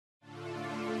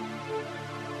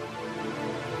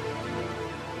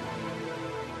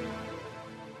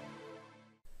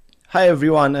Hi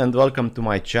everyone and welcome to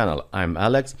my channel. I'm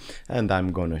Alex and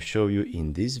I'm gonna show you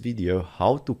in this video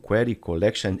how to query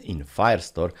collection in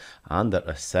Firestore under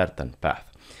a certain path.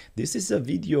 This is a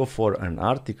video for an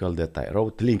article that I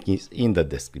wrote, link is in the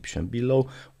description below,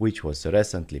 which was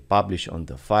recently published on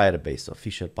the Firebase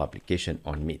official publication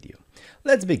on Medium.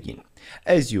 Let's begin.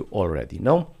 As you already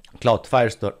know, Cloud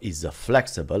Firestore is a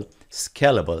flexible,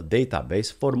 scalable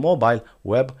database for mobile,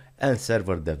 web, and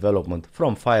server development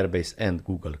from Firebase and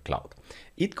Google Cloud.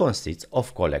 It consists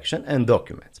of collection and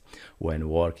documents. When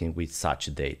working with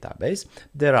such database,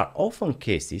 there are often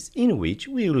cases in which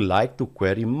we would like to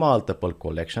query multiple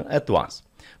collections at once.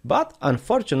 But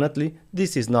unfortunately,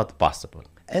 this is not possible.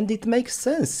 And it makes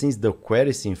sense since the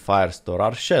queries in Firestore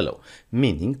are shallow,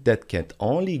 meaning that can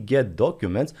only get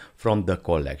documents from the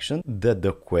collection that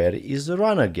the query is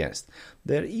run against.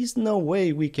 There is no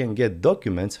way we can get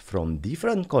documents from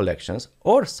different collections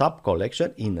or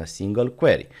sub-collections in a single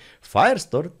query.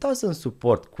 Firestore doesn't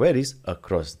support queries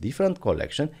across different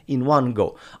collections in one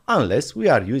go, unless we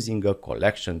are using a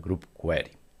collection group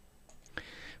query.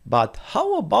 But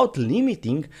how about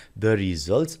limiting the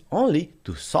results only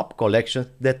to sub-collections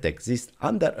that exist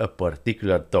under a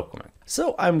particular document?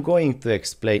 So I'm going to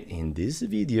explain in this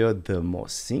video the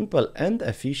most simple and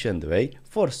efficient way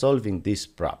for solving this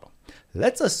problem.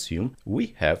 Let's assume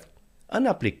we have an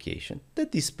application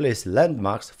that displays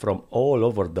landmarks from all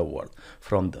over the world,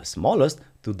 from the smallest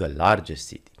to the largest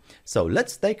city. So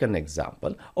let's take an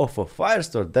example of a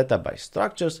Firestore database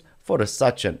structures for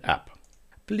such an app.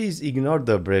 Please ignore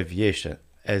the abbreviation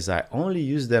as I only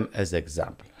use them as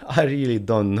example. I really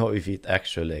don't know if it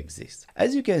actually exists.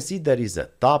 As you can see, there is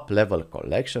a top level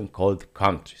collection called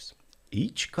countries.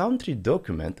 Each country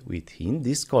document within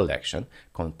this collection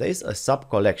contains a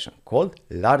sub-collection called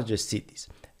largest cities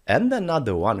and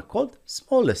another one called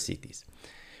smallest cities.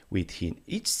 Within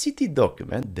each city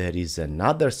document there is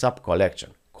another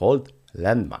sub-collection called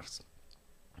landmarks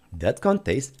that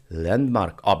contains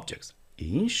landmark objects.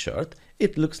 In short,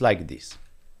 it looks like this.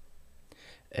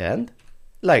 And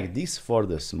like this for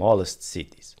the smallest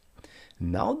cities.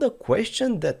 Now the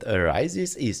question that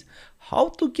arises is how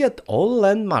to get all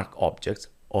landmark objects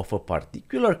of a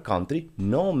particular country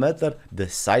no matter the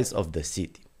size of the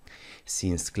city.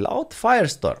 Since Cloud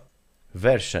Firestore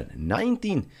version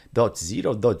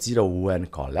 19.0.0 when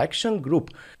collection group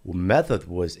method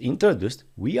was introduced,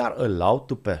 we are allowed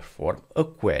to perform a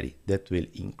query that will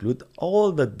include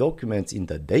all the documents in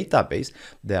the database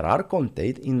that are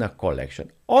contained in a collection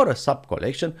or a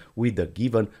sub-collection with a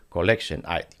given collection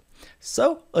ID.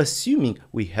 So, assuming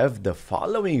we have the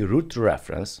following root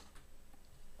reference,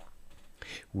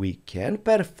 we can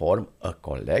perform a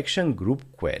collection group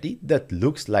query that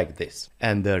looks like this.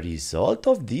 And the result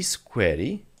of this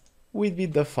query will be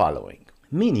the following,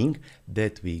 meaning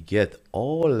that we get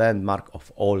all landmark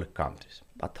of all countries.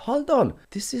 But hold on,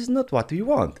 this is not what we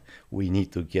want. We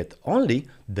need to get only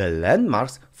the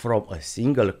landmarks from a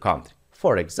single country.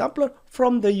 For example,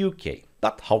 from the UK.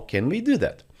 But how can we do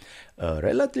that? A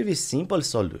relatively simple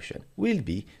solution will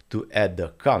be to add the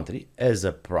country as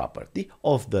a property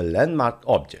of the landmark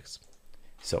objects.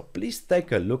 So please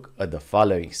take a look at the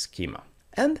following schema.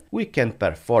 And we can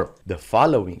perform the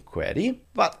following query,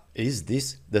 but is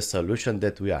this the solution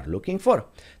that we are looking for?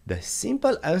 The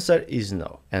simple answer is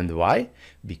no. And why?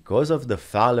 Because of the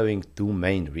following two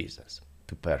main reasons.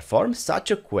 To perform such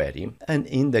a query, an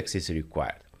index is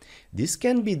required. This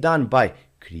can be done by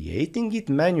creating it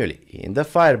manually in the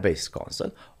Firebase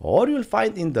console, or you'll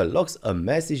find in the logs a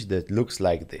message that looks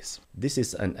like this. This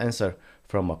is an answer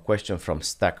from a question from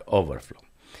Stack Overflow.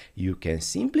 You can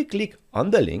simply click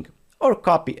on the link or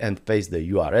copy and paste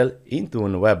the URL into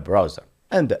a web browser,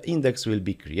 and the index will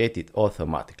be created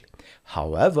automatically.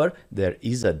 However, there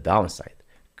is a downside.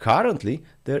 Currently,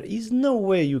 there is no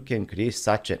way you can create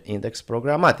such an index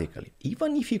programmatically.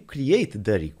 Even if you create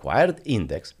the required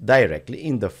index directly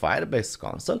in the Firebase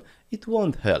console, it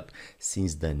won't help,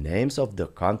 since the names of the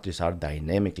countries are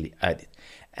dynamically added,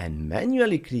 and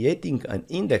manually creating an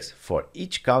index for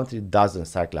each country doesn't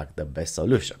sound like the best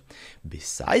solution.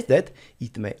 Besides that,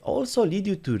 it may also lead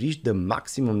you to reach the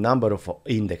maximum number of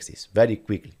indexes very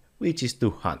quickly, which is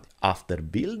 200. After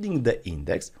building the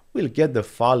index, we'll get the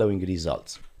following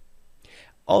results.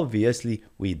 Obviously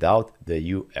without the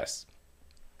US.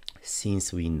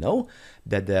 Since we know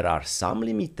that there are some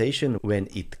limitations when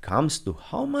it comes to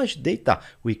how much data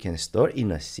we can store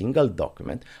in a single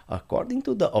document, according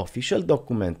to the official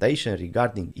documentation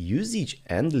regarding usage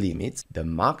and limits, the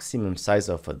maximum size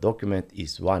of a document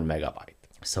is 1 megabyte.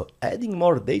 So adding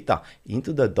more data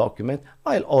into the document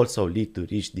will also lead to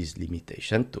reach this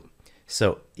limitation too.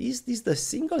 So is this the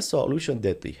single solution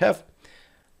that we have?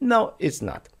 No, it's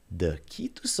not. The key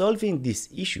to solving this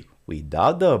issue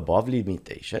without the above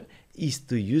limitation is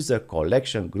to use a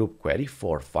collection group query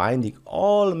for finding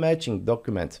all matching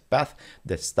document paths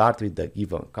that start with the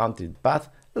given country path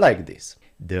like this.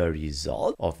 The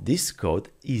result of this code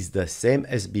is the same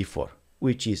as before,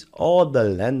 which is all the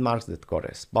landmarks that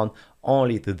correspond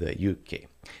only to the UK.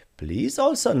 Please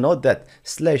also note that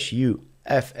 /u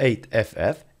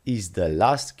f8ff is the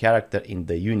last character in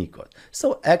the Unicode,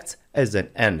 so acts as an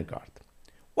AND guard.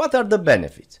 What are the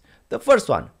benefits? The first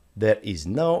one, there is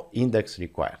no index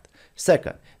required.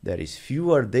 Second, there is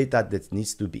fewer data that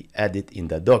needs to be added in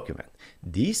the document.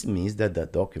 This means that the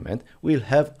document will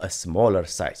have a smaller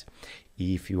size.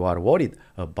 If you are worried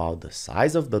about the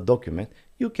size of the document,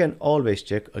 you can always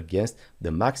check against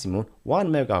the maximum 1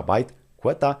 MB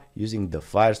quota using the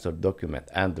Firestore document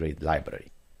Android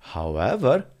library.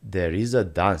 However, there is a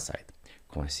downside.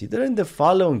 Considering the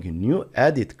following new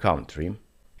added country,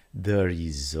 the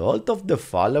result of the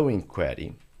following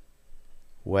query,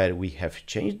 where we have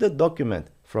changed the document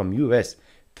from US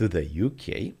to the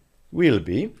UK, will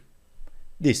be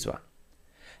this one.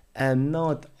 And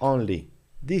not only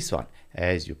this one,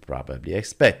 as you probably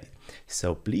expected.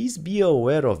 So please be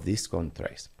aware of this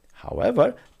contrast.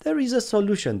 However, there is a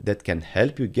solution that can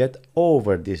help you get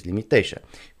over this limitation,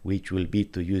 which will be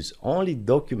to use only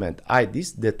document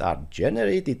IDs that are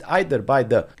generated either by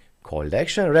the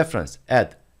collection reference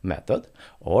add method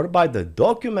or by the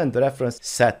document reference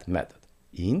set method.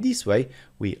 In this way,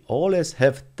 we always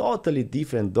have totally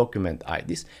different document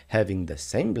IDs having the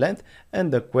same length,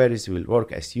 and the queries will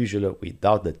work as usual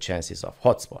without the chances of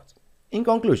hotspots. In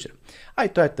conclusion, I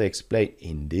tried to explain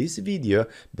in this video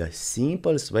the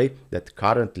simplest way that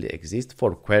currently exists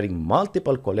for querying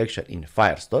multiple collections in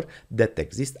Firestore that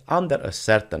exist under a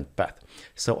certain path.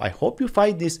 So I hope you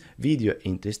find this video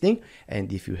interesting,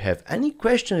 and if you have any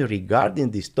questions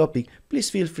regarding this topic, please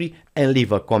feel free and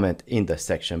leave a comment in the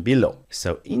section below.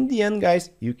 So in the end, guys,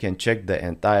 you can check the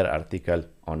entire article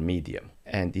on Medium.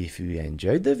 And if you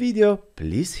enjoyed the video,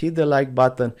 please hit the like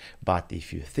button. But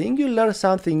if you think you learned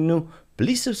something new,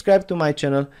 please subscribe to my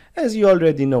channel, as you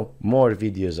already know more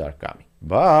videos are coming.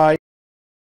 Bye!